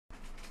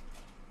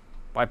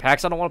Buy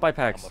packs? I don't want to buy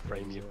packs. I'm gonna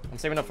frame you. I'm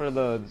saving up for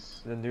the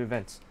new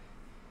events.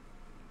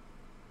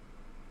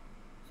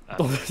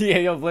 Yeah,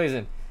 yo,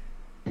 Blazing.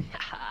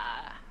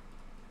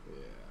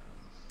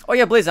 Oh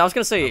yeah, Blazing. I was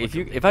gonna say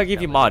if I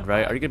give you mod,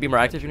 right? Are you gonna be more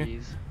active in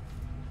here?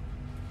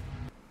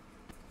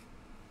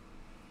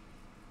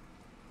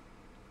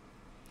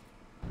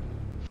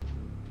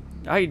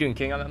 How you doing,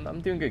 King?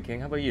 I'm doing good, King.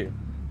 How about you?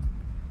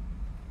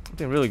 I'm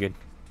doing really good.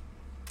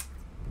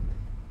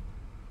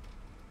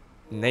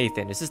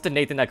 Nathan, is this the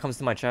Nathan that comes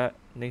to my chat,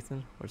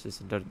 Nathan, or is this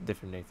a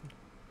different Nathan?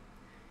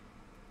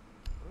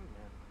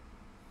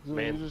 Dude,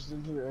 man. You just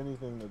didn't hear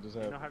anything that just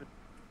happened. You know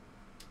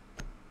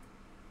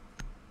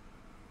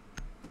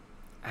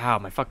Ow,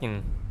 my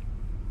fucking.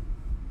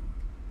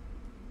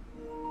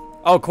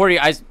 Oh, Corey,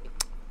 you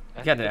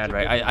got an ad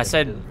right. I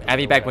said add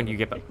me back when you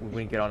get on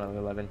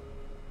 11.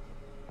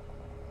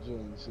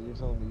 Julian, so you're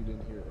telling me you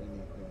didn't hear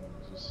anything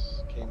that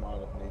just came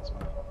out of Nate's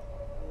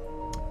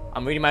mouth?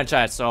 I'm reading my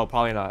chat, so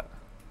probably not.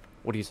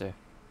 What do you say?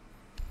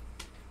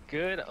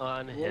 Good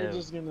on him. We're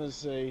just gonna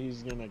say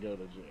he's gonna go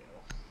to jail.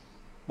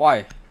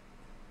 Why?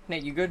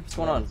 Nate, you good? What's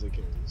going on?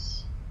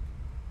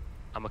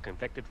 I'm a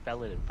convicted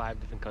felon in 5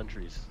 different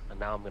countries, and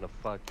now I'm gonna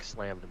fuck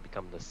slammed and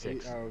become the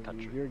 6th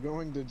country. You're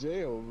going to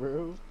jail,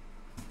 bro.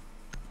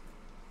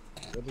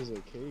 That is a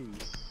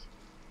case.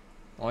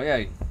 Oh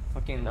yeah,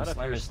 fucking. Not if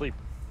you're asleep.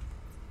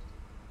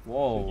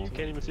 Whoa. You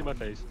can't even see my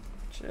face.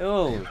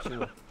 Chill,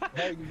 chill.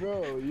 Hey,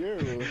 bro, you're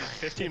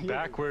 15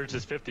 backwards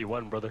is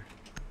 51, brother.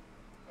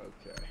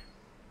 Okay.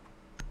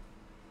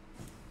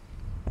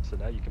 So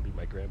now you can be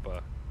my grandpa.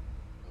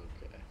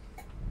 Okay.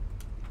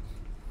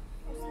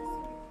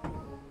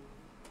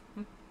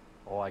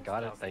 Oh, I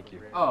got it. Thank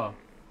you. Oh.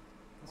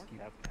 That's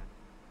cute.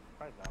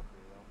 Probably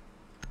Valkyrie though.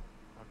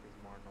 Valkyrie's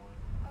more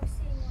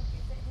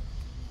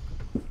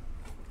annoying.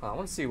 I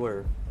want to see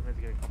where.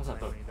 What's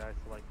up, when he dies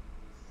to like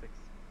 6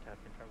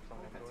 Captain Travis on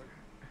the door.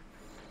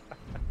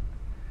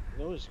 You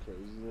know what's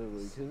crazy though?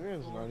 Like, his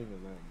man's not even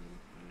that good,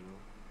 you know?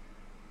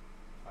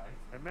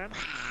 Hey, man?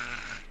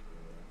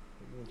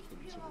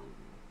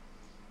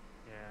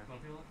 Yeah.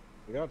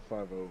 We got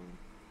 5-0.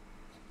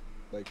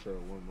 Like for a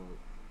warm-up.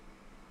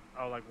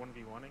 Oh, like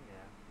 1v1ing?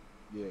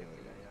 Yeah. Yeah.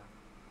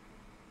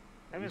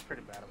 I mean, it's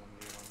pretty bad at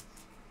 1v1s.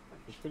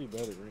 He's pretty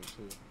bad at rank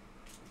too.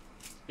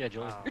 Yeah,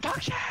 Julian. You're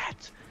dog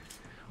shit!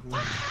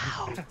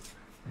 Wow!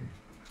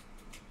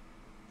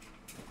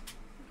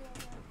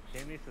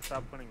 Game needs to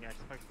stop putting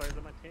Xbox players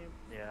on my team.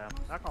 Yeah,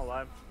 not gonna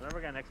lie. Whenever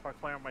I get an Xbox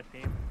player on my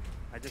team,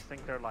 I just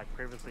think they're like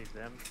previously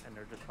Zim, and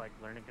they're just like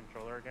learning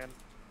controller again.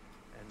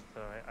 And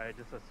so I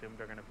just assume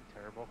they're gonna be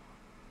terrible.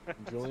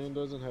 Julian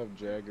doesn't have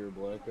Jagger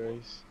Black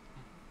Ice.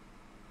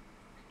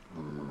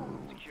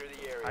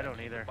 I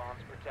don't either.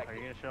 Are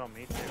you gonna show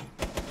me too?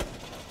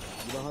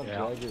 You don't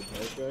have Jagger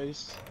Black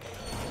Ice?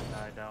 No,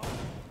 I don't.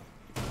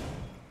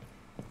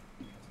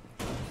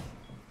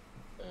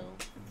 L.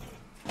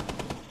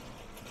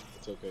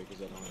 It's okay,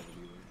 because I don't have it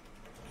either.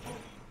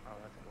 Oh,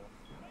 that's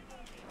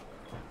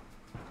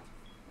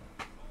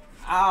cool.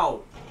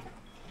 Ow!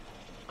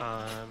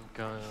 I'm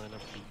gonna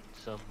beat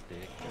some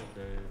dick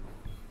today.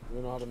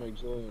 You know how to make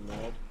Julian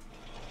mad?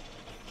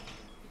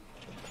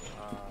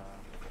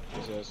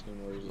 Just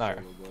asking where he's Black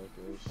Ice.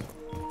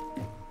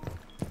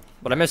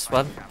 What I missed,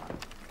 bud?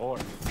 Or,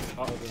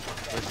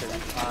 listen,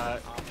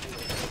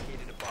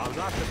 I'm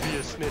not to be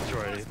a snitch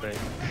or anything.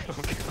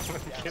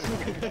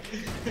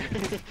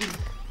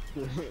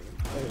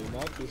 Hey,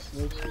 not the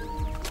snitch.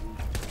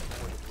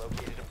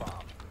 Located a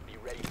bomb. Be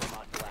ready for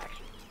hostile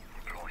action.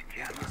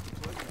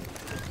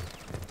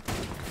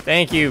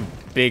 Thank you,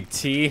 Big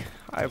T.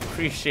 I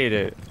appreciate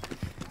it.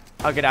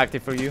 I'll get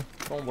active for you.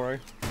 Don't worry.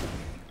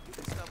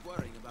 Stop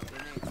worrying about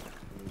grenades.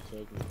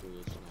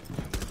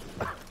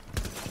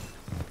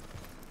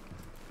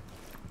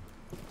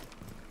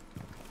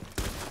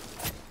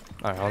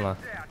 Alright, hold on.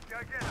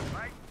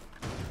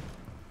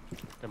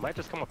 It might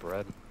just come up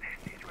red.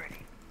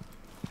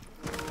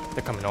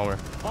 They're coming over.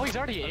 Oh, he's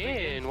already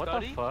in. What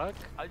the fuck?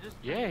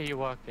 Yeah, he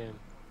walked in.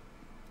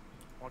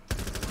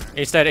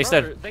 Ace dead, Ace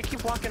dead. They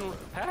keep walking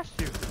past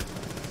you.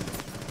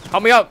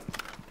 Help me up!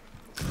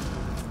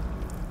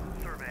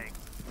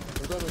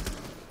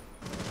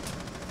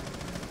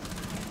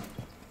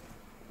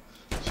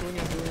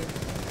 Julian,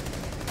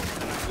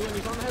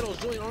 he's on the headles.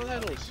 Julian, on the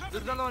headles.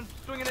 There's another one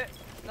swinging it.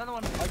 Another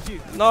one.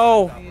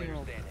 No!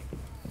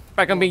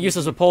 Back, I'm being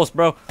useless with pulse,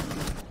 bro.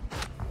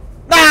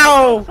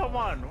 No!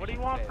 Someone, what do you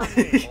want from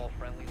me?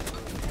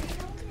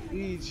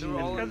 It's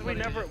because we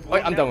never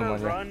I'm done with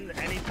one, run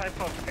any type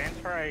of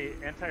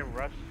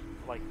anti-rush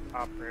like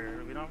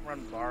operator. We don't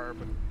run barb.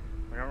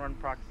 We don't run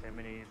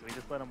proximities. We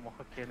just let them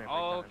walk in every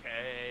time.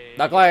 Okay.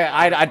 Not gonna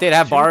lie, I did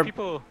have barb.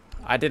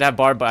 I did have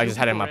barb, but I just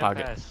had it in my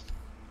pocket.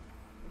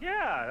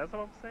 Yeah, that's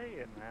what I'm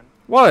saying, man.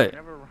 What? We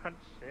never run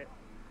shit.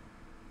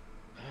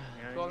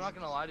 So I'm not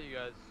gonna lie to you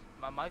guys.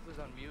 My mic was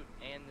on mute,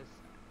 and this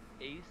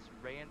ace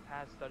ran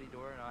past study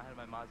door, and I had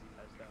my Mozzie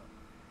passed out.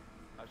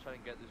 I was trying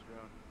to get this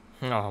drone.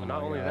 Oh Not my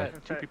only god.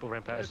 that, 2 people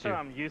ran past So you.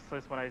 I'm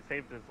useless when I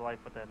saved his life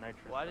with that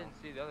nitrous. Well, I didn't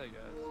see the other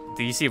guys.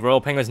 Do you see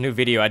Royal Penguin's new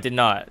video? I did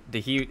not.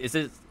 Did he? Is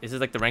this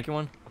like the ranking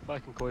one? My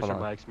fucking voice Hold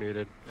or on. mic's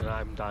muted, and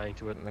I'm dying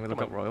to it. Let me look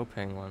Come up on. Royal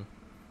Penguin.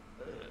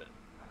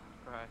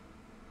 Right.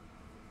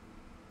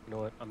 You know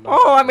what? I'm not.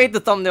 Oh, I made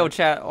the thumbnail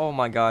chat. Oh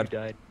my You god.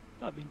 died.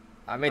 Not me.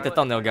 I made the Right,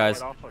 thumbnail, I guys.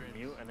 went off of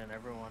mute and then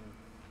everyone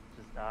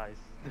just dies.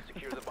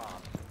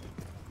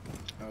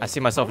 I see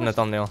myself in the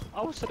thumbnail.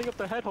 I was setting up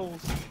the head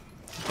holes.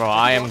 Bro,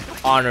 I am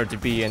honored to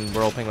be in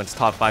Royal Penguin's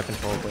top 5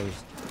 control players.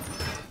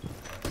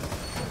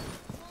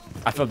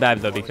 I feel bad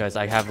though because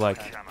I have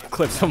like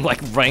clips from like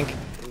rank,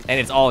 and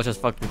it's all just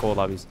fucking gold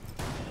lobbies.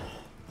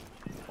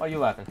 Why are you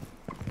laughing?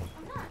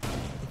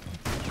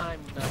 I'm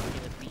not gonna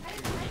beat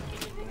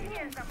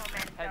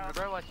Hey,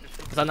 remember watch your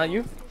Is that not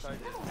you? Sorry,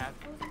 just half.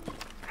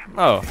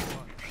 Oh.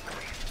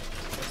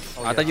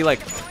 I thought you like.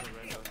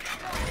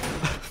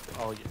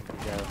 Oh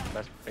yeah,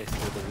 that's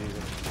basically the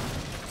reason.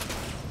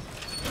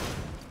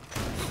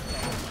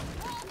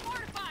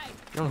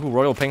 You don't know who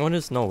Royal Penguin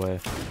is? No way.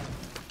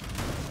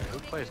 Who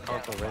plays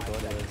console Rainbow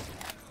anyways?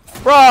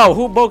 Bro,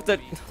 who broke the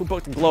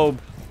globe?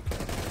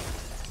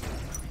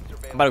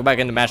 I'm about to go back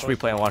into match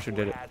replay and watch who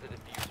did it.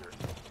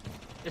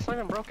 It's not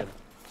even broken.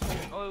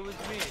 Oh, it was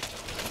me.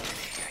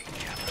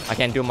 I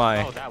can't do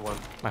my Oh, that one.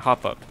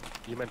 hop up.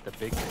 You meant the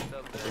big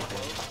one.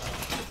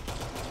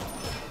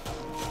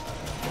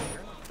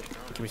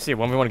 Can we see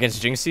 1v1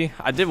 against Jinxie?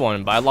 I did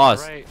one, but I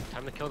lost. Alright,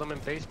 time to kill them in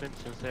basement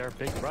since they are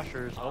big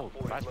rushers. Oh,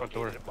 fast front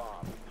door.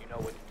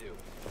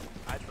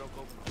 I broke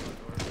open the door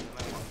with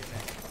my fucking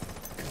neck.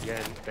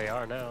 Yeah, they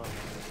are now.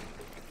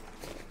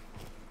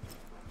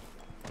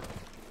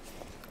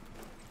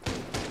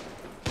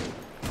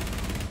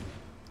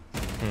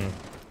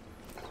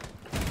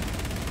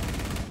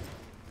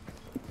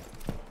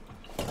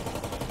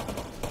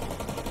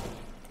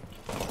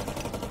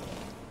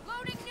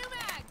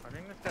 I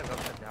think this guy's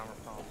upside down or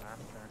falling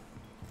master.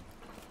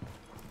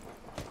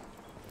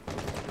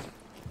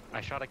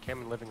 I shot at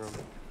Cam in living room.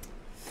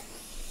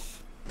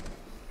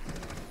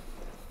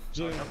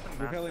 Julian,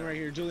 repelling right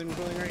here. Julian,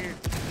 repelling right here.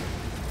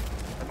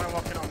 Somebody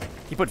walking on me.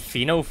 He put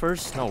Fino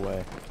first? No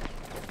way.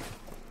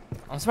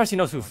 I'm surprised he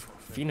knows who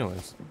Fino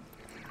is.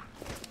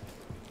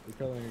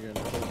 Repelling again.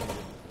 Repelling again.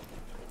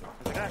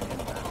 There's a guy in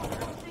master.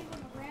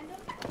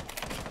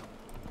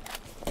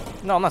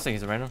 No, I'm not saying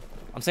he's a random.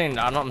 I'm saying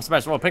I'm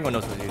surprised Royal Penguin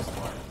knows who he is. I'm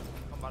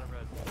bottom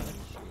red.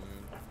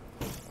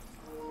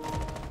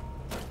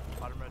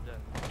 Bottom red dead.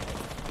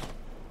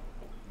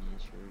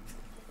 Nice raid.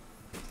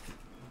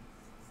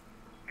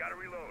 Gotta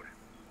reload.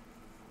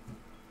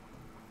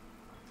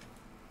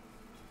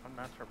 I'm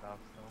master box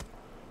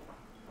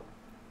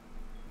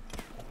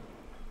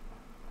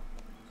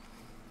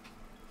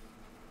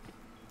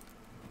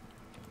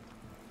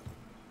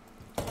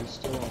still. It's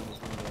still on this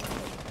window.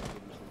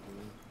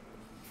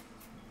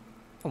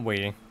 I'm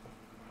waiting.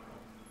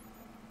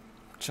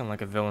 Chilling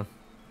like a villain.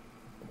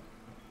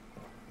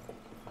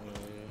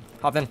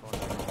 Hop in. I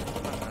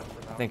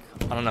think.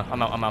 I don't know.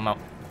 I'm out. I'm out.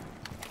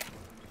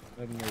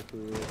 I have no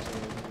clue. So I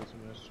think it's a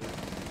master.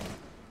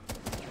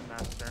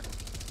 Master.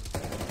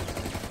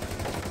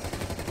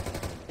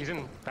 He's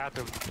in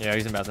bathroom. Yeah,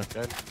 he's in bathroom.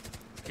 Dead.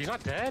 He's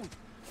not dead.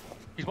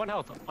 He's 1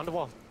 health on the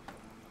wall.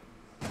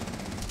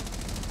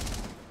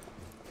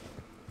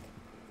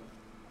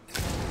 I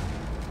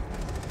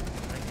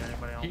think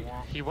anybody on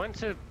wall. He went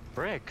to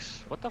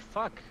bricks. What the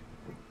fuck?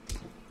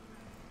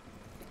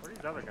 Where are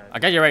these other guys? I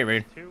got you right,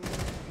 Raid. Two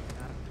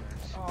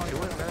masters. He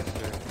went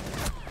master.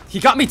 He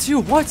got me too.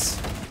 What?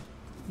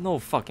 No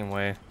fucking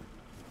way.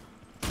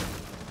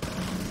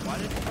 Why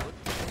did you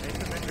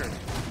Nathan's injured.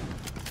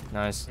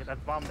 Nice. Yeah, that's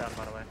bomb down,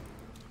 by the way.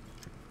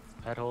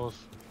 Head holes.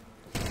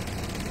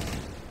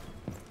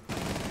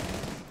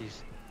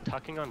 He's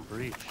tucking on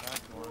breach. That's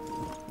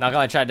one. Not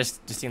gonna try. This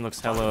team looks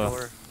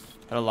hella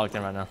Door. locked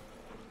in right now.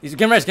 He's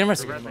getting rest. Getting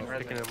rest.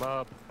 Picking him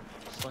up.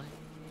 Slams.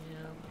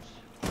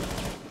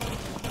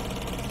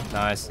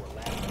 Nice. Austin's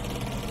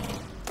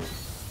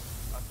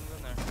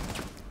in there?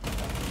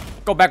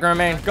 Go background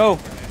man. Go.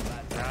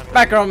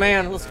 Background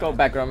man. Let's go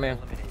background man.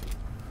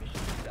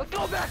 Let's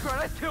go background.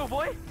 That's 2,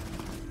 boy.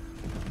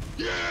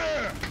 The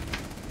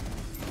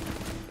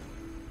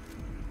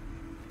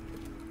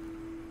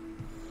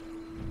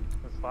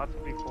spots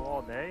will be full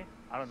all day.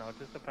 I don't know. It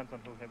just depends on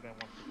who Hitman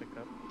wants to pick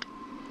up.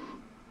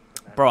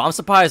 Bro, I'm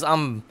surprised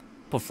I'm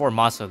before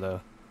Masa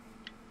though.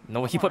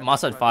 No, he put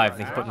Masa at 5.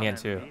 Then he put me at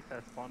 2.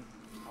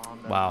 On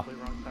the Wow.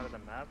 complete wrong side of the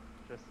map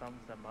just sums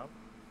them up.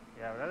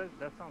 Yeah,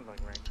 that sounds like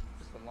rank.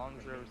 Just a long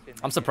road.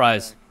 I'm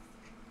surprised.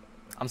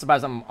 I'm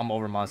surprised I'm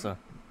over Masa.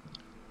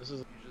 This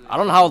is I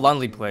don't know how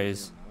Lunley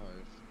plays. live.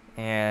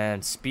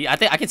 And speed. I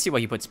think I can see why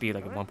he put speed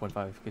like at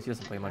 1.5 because he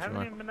doesn't play It much hasn't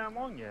anymore. even been that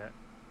long yet.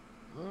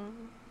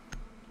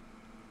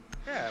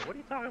 Yeah, what are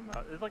you talking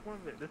about? It's like one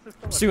of the, this is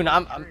still a Soon.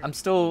 short I'm stream.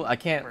 still. I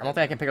can't. I don't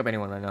think I can pick up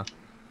anyone right now.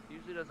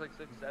 Usually does like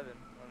 6, 7 on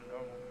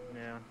normal.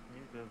 Yeah,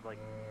 he does like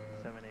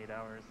 7, 8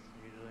 hours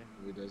usually.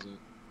 He doesn't.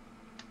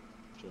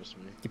 Trust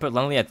me. You put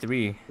Lonely at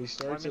 3. He Well, I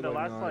starts mean, the at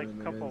like last 9 like and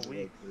then couple ends at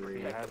weeks, like 3.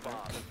 he hasn't. The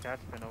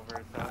cat's been over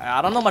his head.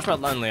 I don't know much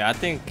about Lonely. I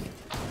think He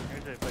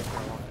usually plays for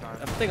a long time.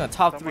 I'm thinking of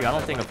top 3. I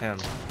don't think of him.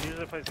 He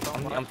usually plays so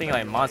I'm much thinking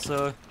that like you,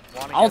 Masa.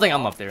 wanna I don't get think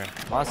I'm off, up there.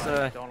 but, like,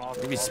 Masa, don't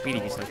also maybe also Speedy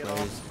wanna gets get those off.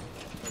 players.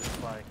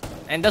 It's like,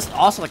 And there's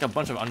also like a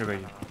bunch of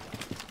underrated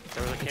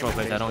There was a control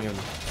players that don't camera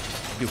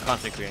even do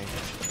content creating.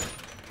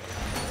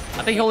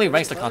 I think he only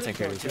ranks the content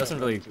creators. He doesn't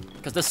really,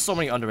 because there's so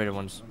many underrated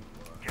ones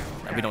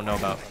that we don't know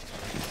about.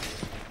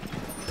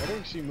 I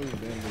think she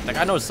moved in. Like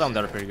I know some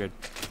that are pretty good.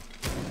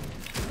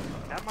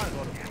 that might as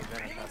well have moved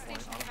in at that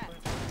point, honestly.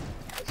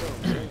 That's what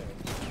I'm saying.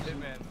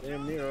 Hitman.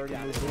 Damn near already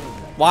moved in.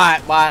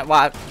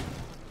 What?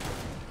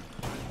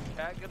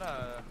 Cat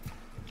gonna.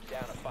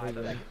 Down to 5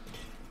 seconds.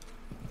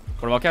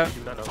 What about Cat?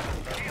 do not know.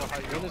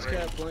 When is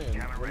Cat playing?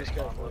 When is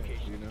Cat playing?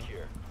 Do you know?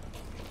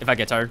 If I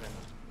get tired,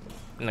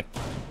 in like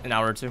an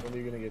hour or two, When are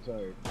you gonna get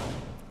tired?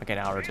 like an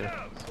hour or two. So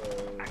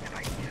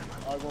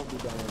I won't be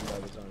done by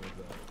the time of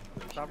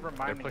that. Stop They're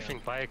reminding pushing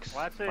him. bikes.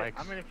 Well, that's it. Bikes.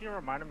 I mean, if you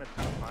remind him, it's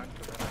kind of fine,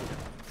 because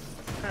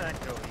then I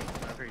can go eat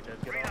whenever he does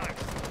get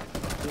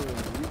off. Dude,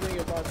 you think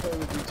if I play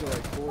with you till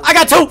like 4? I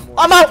got 2.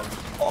 I'm out.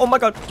 Oh my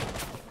god.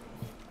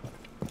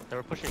 They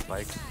were pushing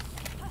bikes.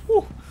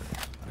 Whew.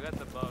 I got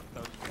the buff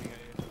that was shooting at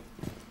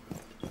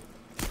you.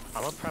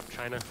 I'm gonna prep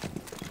China.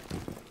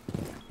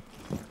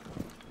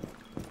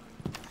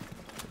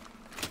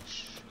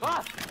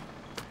 Ah!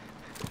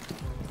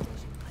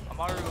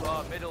 Amaru,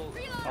 middle,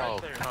 Oh,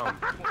 right there. come.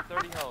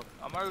 30 health.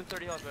 Amaru,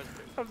 30 health, right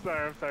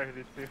there. I'm sorry,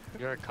 these two.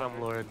 You're a cum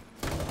lord.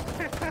 Yo, I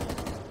can't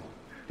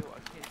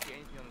see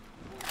anything on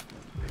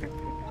the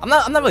pool. I'm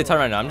not really tired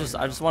right now.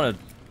 I just want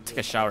to take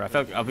a shower. I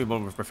feel like I'll be more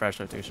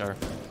refreshed after take a shower.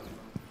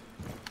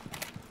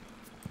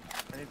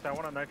 I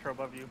want a nitro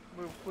above you.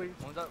 Move, please.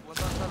 One's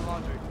outside the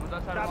laundry. One's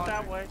outside the Stop laundry.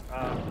 that way.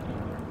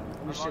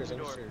 Understairs, the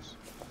door. understairs.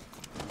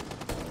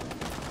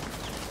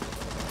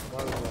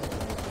 Why was that?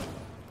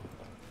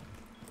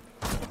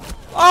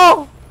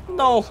 Oh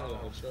no, Is that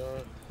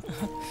a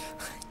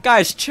headshot?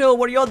 guys, chill.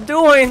 What are y'all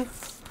doing? Hitman.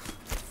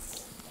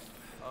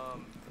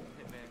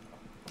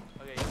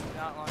 Okay, he's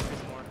not laundry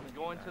anymore. He's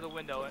going to the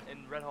window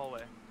in red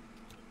hallway.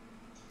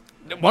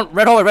 One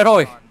red hallway, red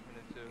hallway. On,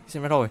 minute 2. He's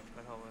in red hallway.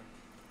 Red hallway.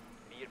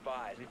 Be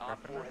advised,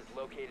 Op 4 has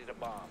located a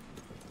bomb.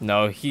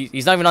 No,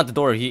 he's not even at the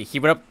door. He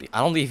went up. I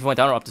don't think he went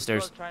down or up the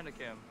stairs. He's trying to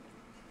cam.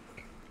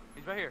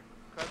 He's right here.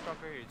 Crash drop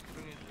right here. He's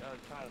swinging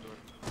China door.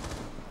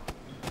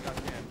 He got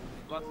cam.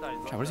 He's left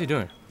side. What is he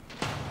doing?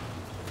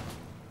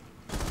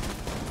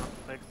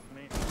 Fix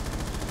me.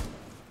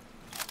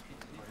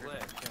 He's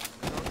lit.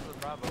 He's going to the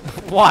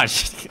Bravo. Watch.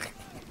 I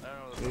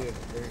don't know. Yeah,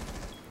 very.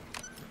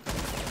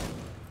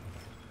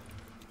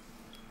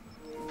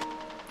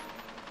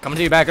 Coming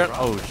to your background.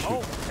 Oh shoot.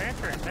 Oh,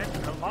 pantry.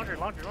 No, laundry.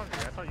 I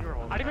thought you were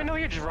holding I didn't even know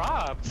you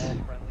dropped. All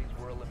friendlies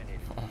were eliminated.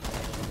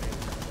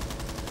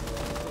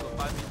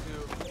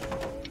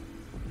 5v2.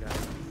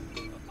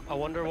 I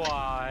wonder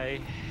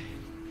why.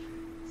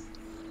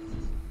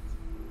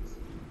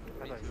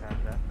 I thought you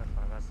had that.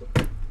 That's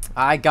fine.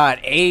 I got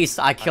ace.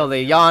 I killed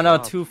a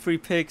Yana. 2 free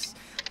picks.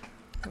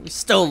 We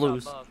still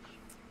lose. It's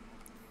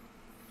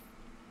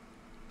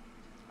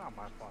not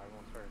my fault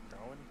everyone started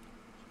throwing.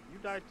 You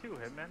died too,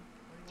 Hitman.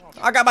 What do you want?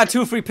 I got my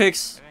 2 free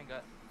picks. Hitman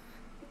got.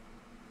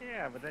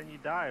 Yeah, but then you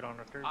died on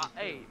a third.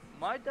 Hey,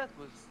 my death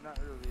was not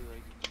really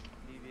like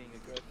me being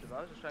aggressive.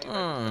 I was just trying to get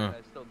back to the and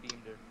I still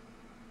beamed her.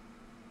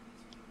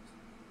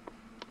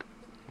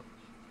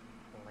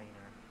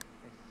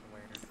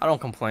 I don't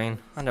complain.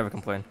 I never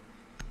complain.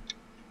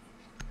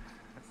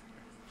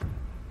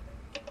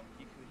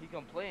 He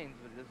complains,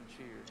 but he doesn't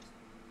cheer.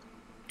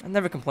 I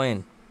never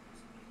complain.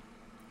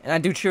 And I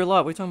do cheer a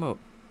lot. What are you talking about?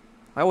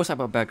 I always have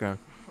about background.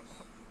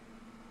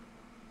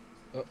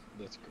 Oh,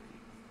 that's great.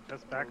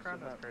 That's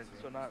background. So That's crazy.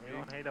 so not you me.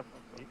 don't hate up.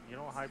 You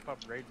don't hype up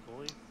rage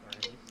bullies. Or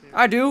you see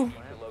I do.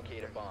 To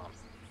locate a bomb.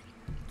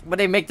 But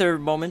they make their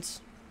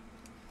moments.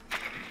 The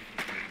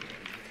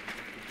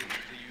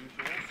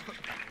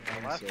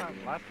usual. Last time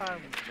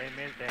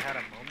they had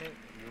a moment,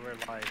 you were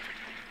like,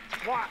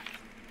 what?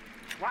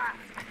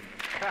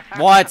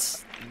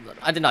 What?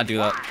 I did not do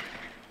that.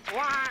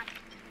 What?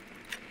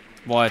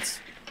 What?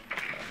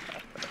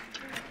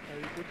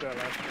 You did that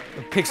last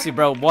time. Pixie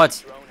bro,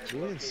 what?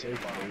 Julian's so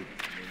great. Man.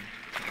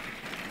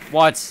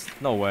 What?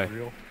 No way.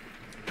 Real.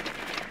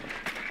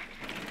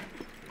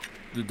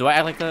 Do I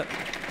act like that?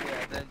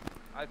 Yeah, then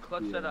I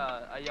clutched at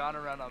a Yana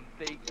around on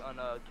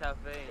a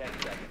cafe and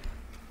 10 seconds.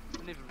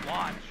 didn't even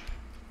watch.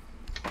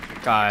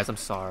 Guys, I'm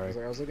sorry.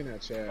 I was looking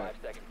at chat. 5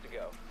 seconds to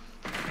go.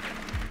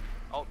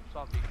 Oh,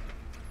 zombie.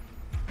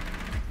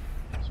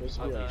 Supposed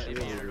to be On on the shield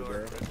aviator over door.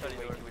 there. Study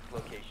Way door. to its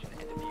location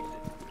and defuse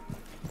it.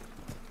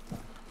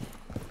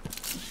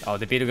 Oh,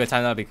 they beat a good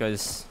time now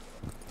because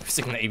we're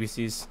singing the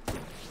ABCs.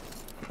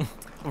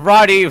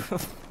 Roddy for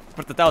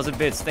the 1,000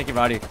 bits. Thank you,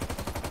 Roddy.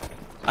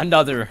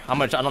 Another. How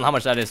much? I don't know how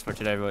much that is for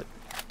today, but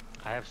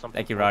I have something.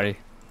 thank you, for Roddy.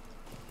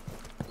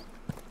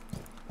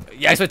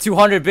 Yax with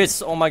 200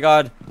 bits. Oh my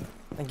god.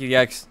 Thank you,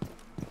 Yax.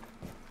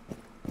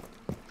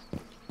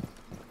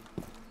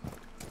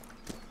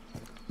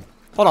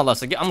 Hold on,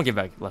 Leslie. I'm gonna give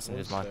back Leslie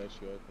his mine.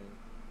 Statue, I think.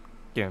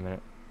 Give me a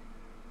minute.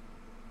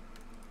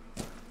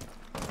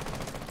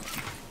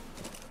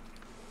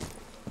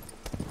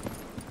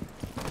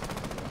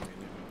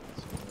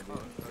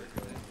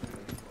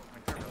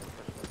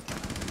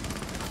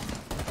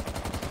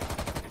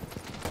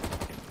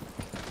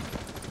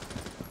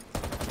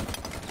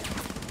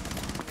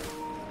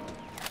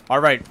 All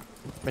right,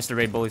 Mr.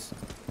 Raid Bullies.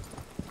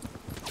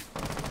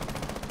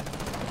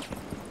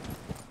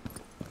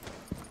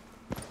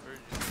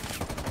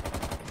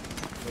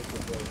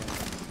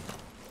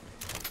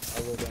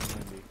 I'll go down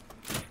 90.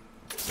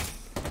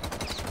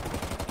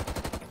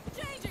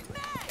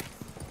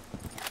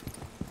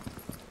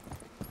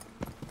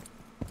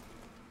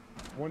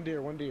 One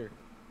deer, one deer.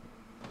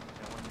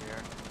 Yeah, one deer.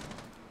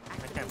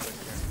 I can't put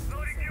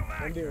here.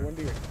 One deer, one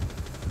deer.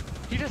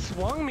 He just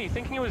swung me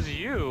thinking it was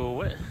you.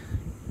 What?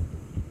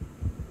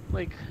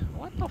 Like,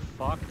 what the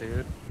fuck,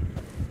 dude?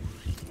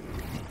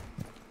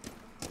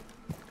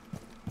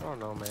 I don't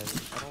know, man.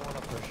 I don't want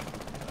to push.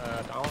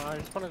 I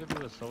just wanted to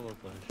do a solo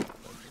push.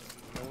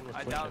 No one was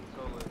I pushing. doubt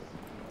solo is.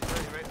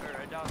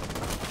 I doubt.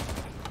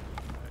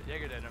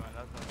 Jaeger dead, never mind.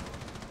 That's not.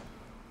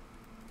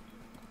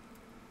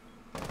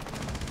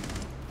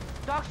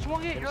 Doc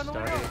swung it. You're on the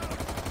window.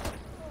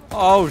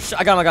 Oh,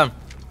 I got him. I got him.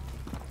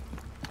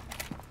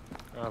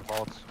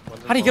 Vaults.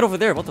 How do you get over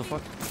there? What the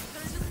fuck?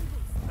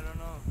 I don't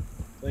know.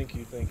 Thank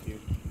you, thank you.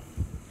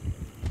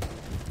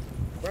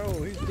 Bro,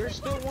 there's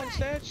still one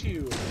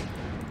statue.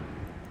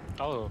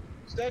 Oh.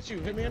 Statue,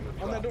 hit me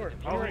on that door.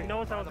 Oh, he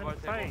knows I was in the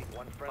fight.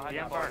 One friendly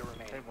Yeah, operator bar.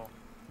 remaining. Table.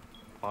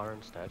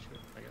 Barn statue,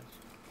 I guess.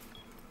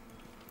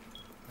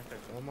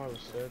 I'm on a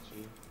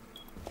statue.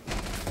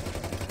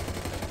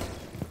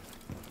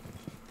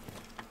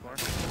 Floor.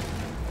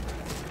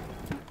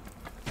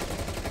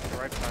 The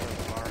right side of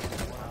the bar.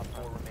 Op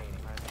 4 remaining.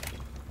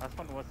 Last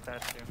one was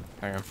statue.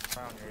 Hang on.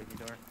 Found your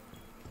AV door.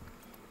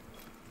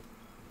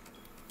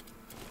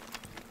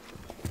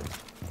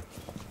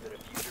 The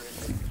diffuser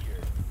has been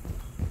secured.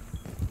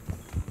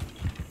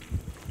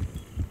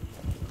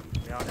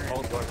 Yeah, under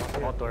Vault door.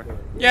 Vault door.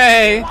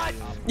 Yay! What?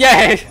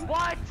 Yay!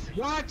 What?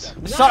 What?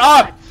 Shut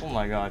up! Oh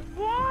my god.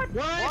 What?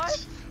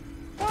 What?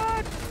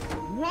 What?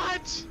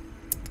 What?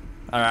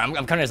 Alright,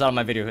 I'm cutting this out of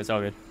my video. It's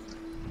all good.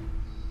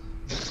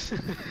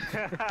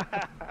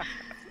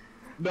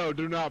 No,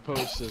 do not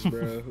post this,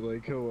 bro.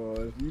 Like, come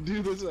on. You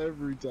do this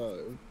every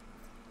time.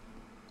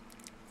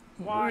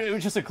 It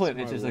was just a clip.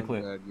 It's My just a one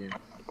clip. bad game.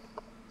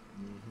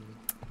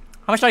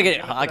 How much did I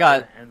get? I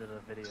got. End of the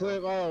video.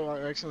 Clip. Oh, I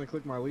accidentally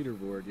clicked my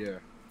leaderboard. Yeah.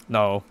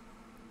 No.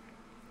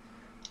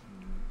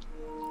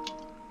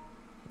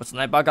 What's the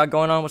Nightbot got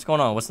going on? What's going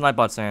on? What's the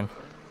Nightbot saying?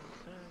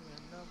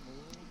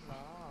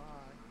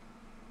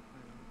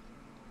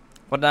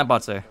 What did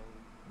Nightbot say?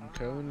 I'm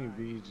telling you,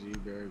 VG,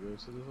 bro. Go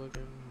to the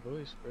fucking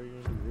voice, bro.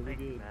 You're gonna do really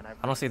good. Man,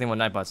 I don't see anything what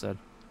Nightbot said.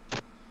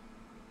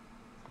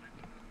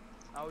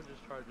 I was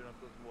just charging up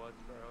those watts,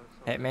 bro. I was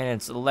so Hey man,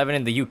 it's 11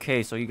 in the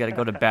UK, so you gotta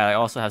go to bed. I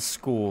also have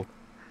school.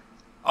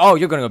 Oh,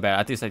 you're gonna go to bed. I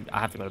think you said I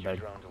have to go to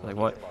bed. Like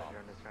what?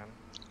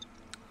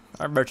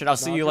 Alright, Merchant. I'll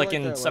see No, I you feel like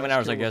in that 7 last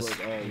hours, I kill was guess.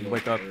 like, oh,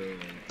 Wake up. early.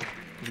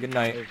 Good That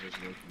night. was just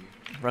lucky.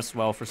 Rest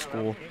well for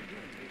school. Okay,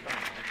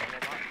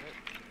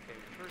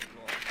 first of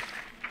all,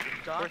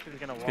 the doc First he's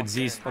gonna walk Good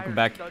Z's. in. Welcome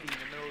back. study in the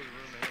middle of the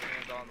room and his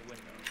hands on the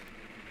window.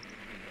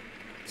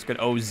 It's good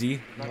OZ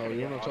No,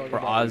 you wanna talk or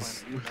about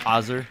Oz.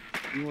 Ozer.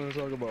 You wanna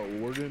talk about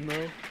Warden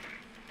though?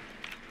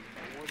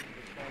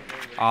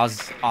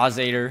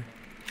 Ozader.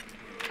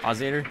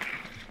 Ozader?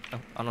 Oh,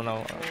 I don't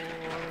know.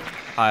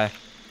 Hi.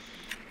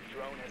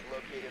 Drone has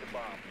located a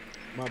bomb.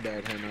 My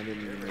bad, hen. I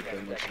didn't even make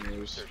that much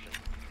noise.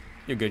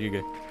 You're good, you're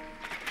good.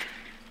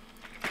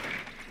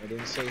 I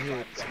didn't say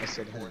hits. I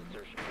said hen.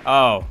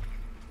 Oh.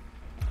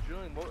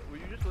 Julian, what, were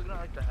you just looking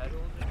at like the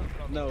headholes or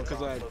something? On No, the cause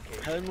ground?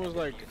 like hen was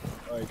like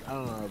I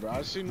don't know, bro.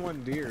 I seen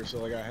one deer, so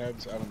like I had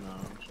to, I don't know.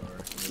 I'm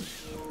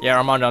sorry. Yeah,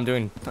 Armando, I'm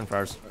doing 24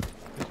 hours.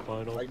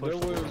 Final Like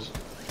push.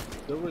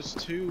 there was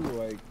two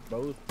like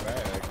both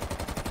back.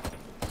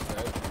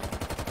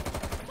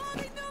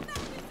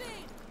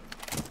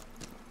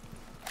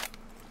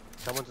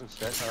 Someone's in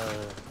Bro, statue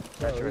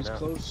it right was now.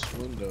 close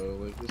window.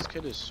 Like this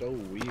kid is so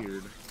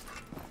weird.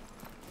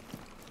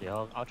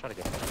 Yeah, I'll try to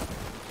get that.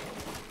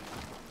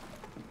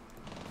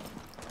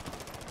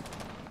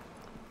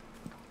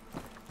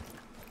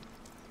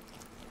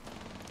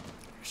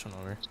 There's one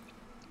over.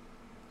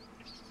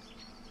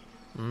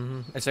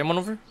 Is anyone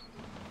over?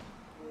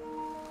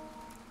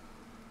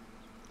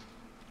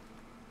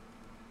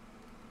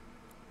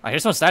 I hear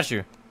some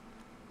statue.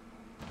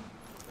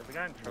 There's a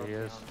guy in trophy He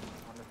is.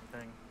 on this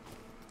thing.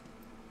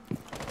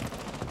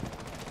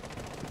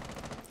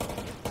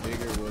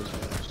 Bigger was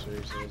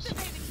seriously.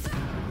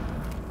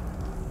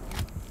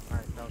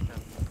 Alright, that was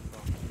him.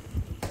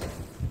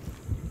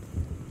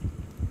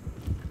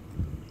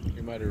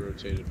 He might have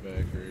rotated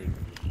back or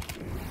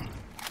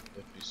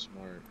if he's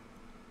smart.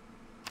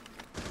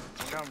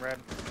 I'm down red.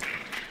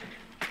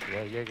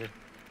 Yeah, Jaeger.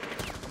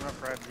 Coming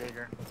up red,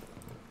 Jaeger.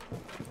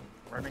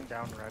 Running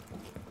down red.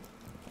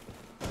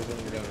 We're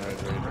gonna go down right.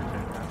 Rotating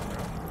down red.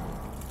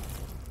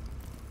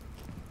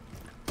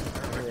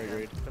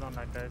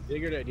 Alright, guys.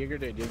 Digger dead, digger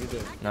dead, digger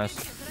dead. Nice.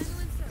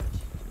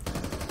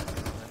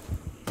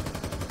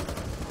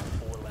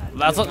 Four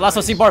last. Last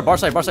one, see bar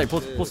side, pull side. I'm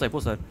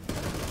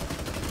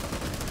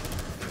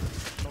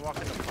gonna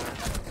walk in the plant.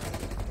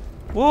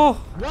 Whoa!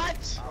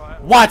 What?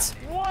 What?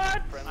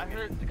 What? I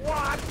heard. What?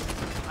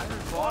 I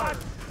heard water.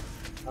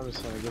 I'm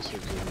just saying, this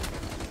was good.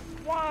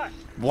 What?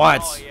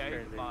 What? Oh yeah,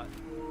 he's bot.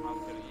 I'm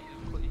kidding.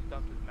 He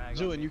dumped his mag.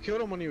 Julian, you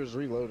killed him when he was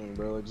reloading,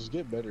 bro. Like, just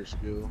get better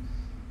skill.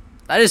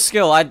 That is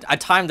skill. I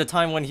timed the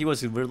time when he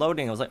was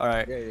reloading. I was like, all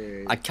right.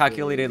 Yeah. I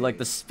calculated like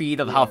the speed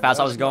of how fast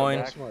I was going,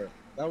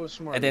 That was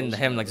smart. and then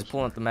him like just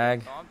pulling up the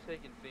mag. No, I'm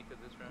taking Fika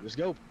this round. Just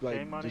go, like,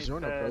 J-Money just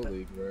join a said- pro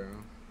league, bro.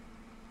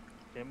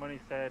 J-Money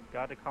said,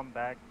 got to come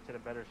back to the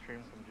better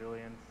streams from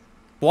Julian's.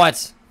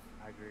 What?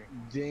 I agree.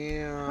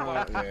 Damn.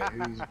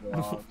 Yeah, he's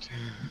blocked.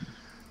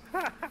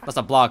 That's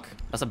a block.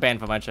 That's a ban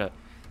for my chat.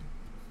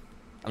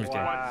 I'm just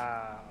kidding.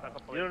 Wow.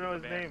 You don't know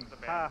his name.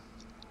 Ha.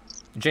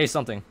 J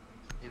something.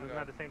 He doesn't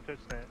have the same Twitch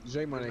name.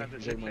 J Money, Doesn't have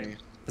the J same Money. name.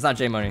 It's not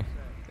J Money.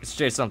 It's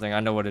J something. I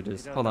know what it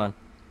is. don't Hold know. on.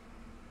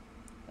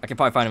 I can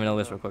probably find him in the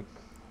list real quick.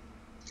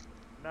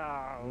 No.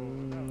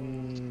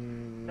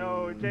 Mm.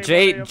 No.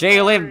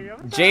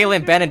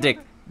 Jalen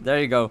Benedict. There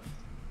you go.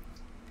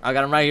 I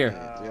got him right here.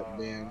 Yep,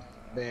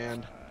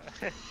 banned.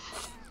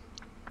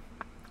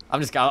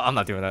 I'm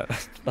not doing that.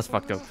 That's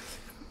fucked up.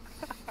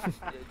 Yeah,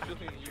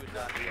 Julian, you would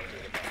not do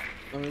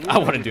that. I mean, I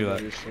wouldn't do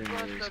that. Your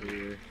streamers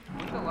here.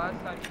 When's the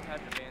last time you had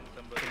to ban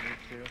somebody?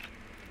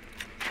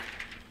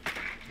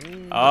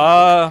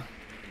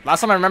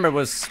 Last time I remember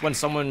was when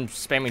someone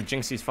spamming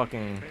Jinxie's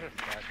fucking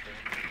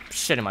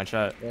shit in my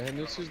chat. Yeah, and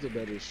this is the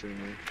better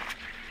streamer.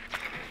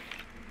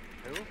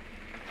 Who?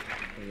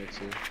 That's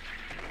it.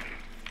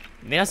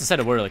 Nate has to say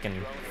a word like in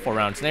 4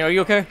 rounds. Nate, are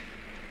you okay?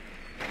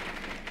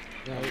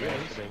 No,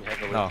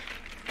 No.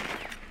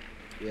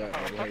 Yeah,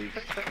 like,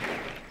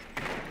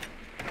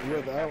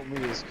 without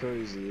me is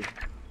crazy.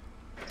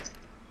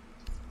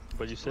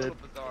 What you It's a little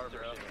said? bizarre,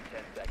 bro.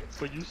 10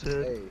 seconds. What you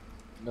said? Hey,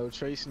 no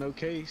trace, no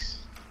case.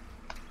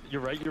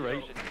 You're right. You're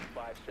right.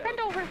 5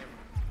 seconds.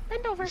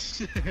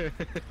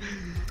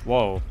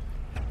 Whoa.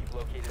 You've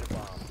located a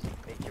bomb.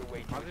 Make your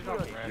way to its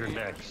location. You're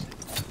next.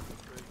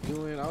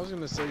 Julian, I was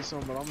gonna say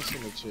something, but I'm just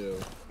gonna chill.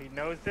 He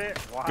knows it?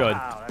 Wow, Good.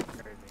 that's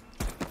crazy.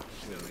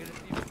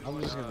 I'm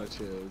just gonna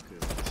chill,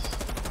 cause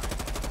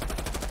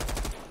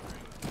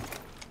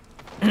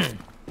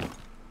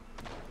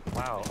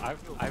Wow,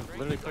 I've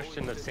literally pushed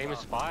in the same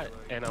spot,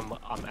 and I'm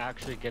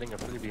actually getting a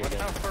freebie Watch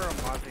again. out for a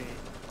Mozzie,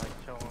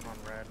 like, chilling on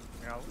red.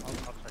 Yeah, I'll check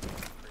it out for you.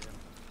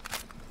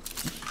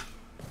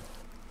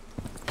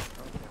 Okay,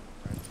 I'm on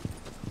red.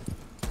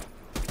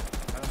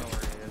 I don't know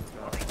where he is,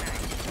 though.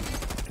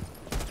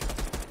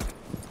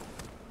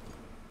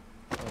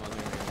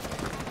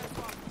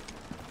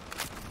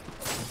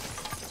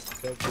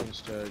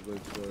 Captain's tag,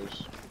 like,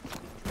 close.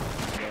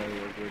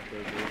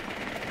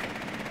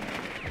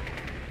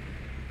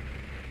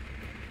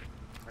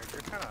 Right,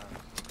 you're kinda...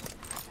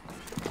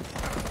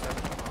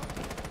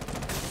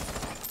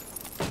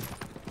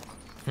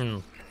 Hmm.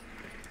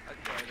 I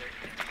tried it.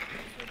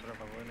 a bit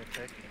of a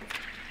lunatic.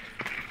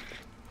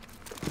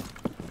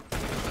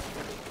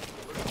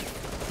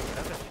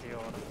 That's a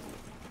shield.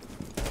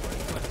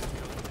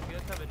 If you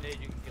guys have a nade,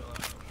 you can kill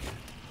him.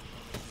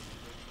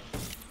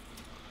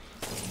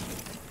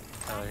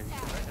 Right,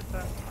 hit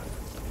that?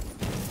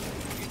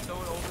 You can throw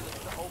it over the.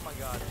 Oh my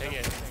god. Dang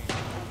that's it. insane.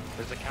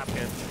 There's a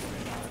captain.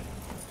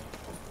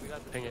 We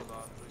got the Ping it. shield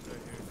off. It's right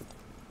here.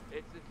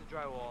 It's a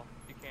drywall.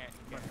 You can't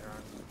run.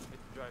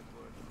 It's a dry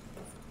floor.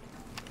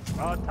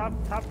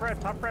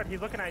 Top red.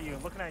 He's looking at you,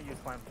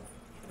 Slim.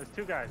 There's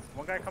 2 guys.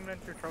 One guy coming in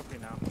through trophy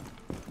now.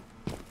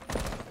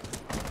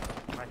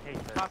 I hate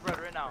this. Top red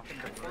right now.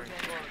 Freaking Full deferring.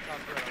 angle on the top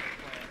red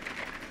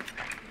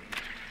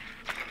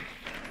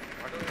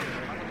on the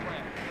plant. On the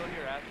plant. Still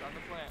here, Ash. On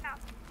the plant.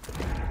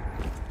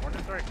 One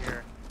is right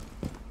here.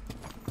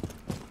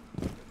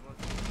 There's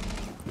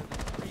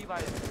 3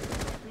 by 2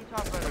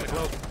 top red right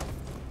now.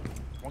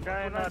 One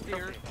guy in One on trophy.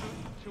 deer,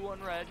 two on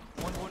red,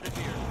 one going to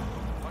deer.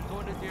 One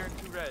going to deer and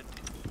 2 red.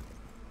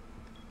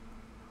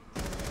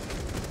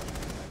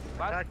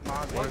 Attack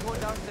Mozzie. One going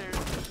downstairs,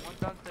 one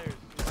downstairs.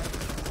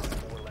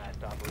 4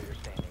 last operator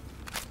standing.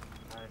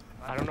 Nice.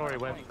 I don't know where he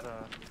went.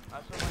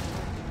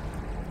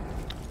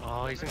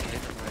 Oh, he's in cage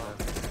right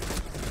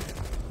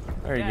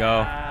There you go.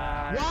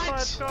 What?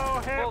 Let's go,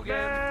 Full game.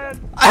 Hitman!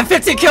 I have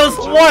 15 kills.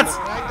 The What?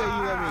 fact that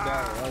you let me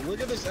die. Like,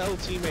 look at this L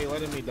teammate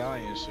letting me die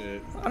and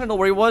shit. I don't know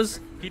where he was.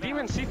 He didn't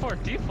even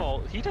C4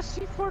 default. He just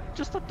C4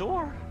 just a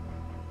door.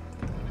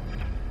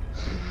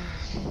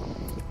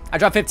 I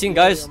dropped 15,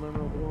 guys. I'm number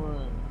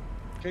 1.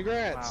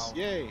 Congrats! Wow.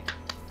 Yay!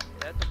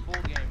 That's a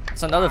full game.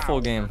 It's another full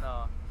game.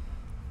 No.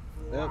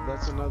 Yep,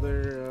 that's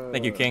another.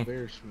 Thank you, King.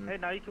 embarrassment. Hey,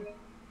 now you can...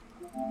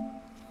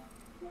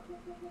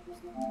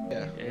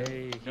 Yeah.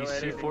 Hey, he No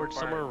editing C4'd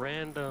somewhere required.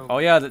 random. Oh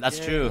yeah, that's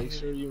Yeah, true. Make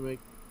sure you make.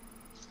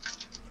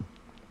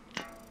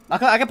 I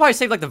could probably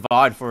save like the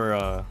VOD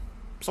for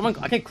someone.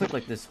 I can click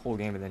like this whole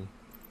game and then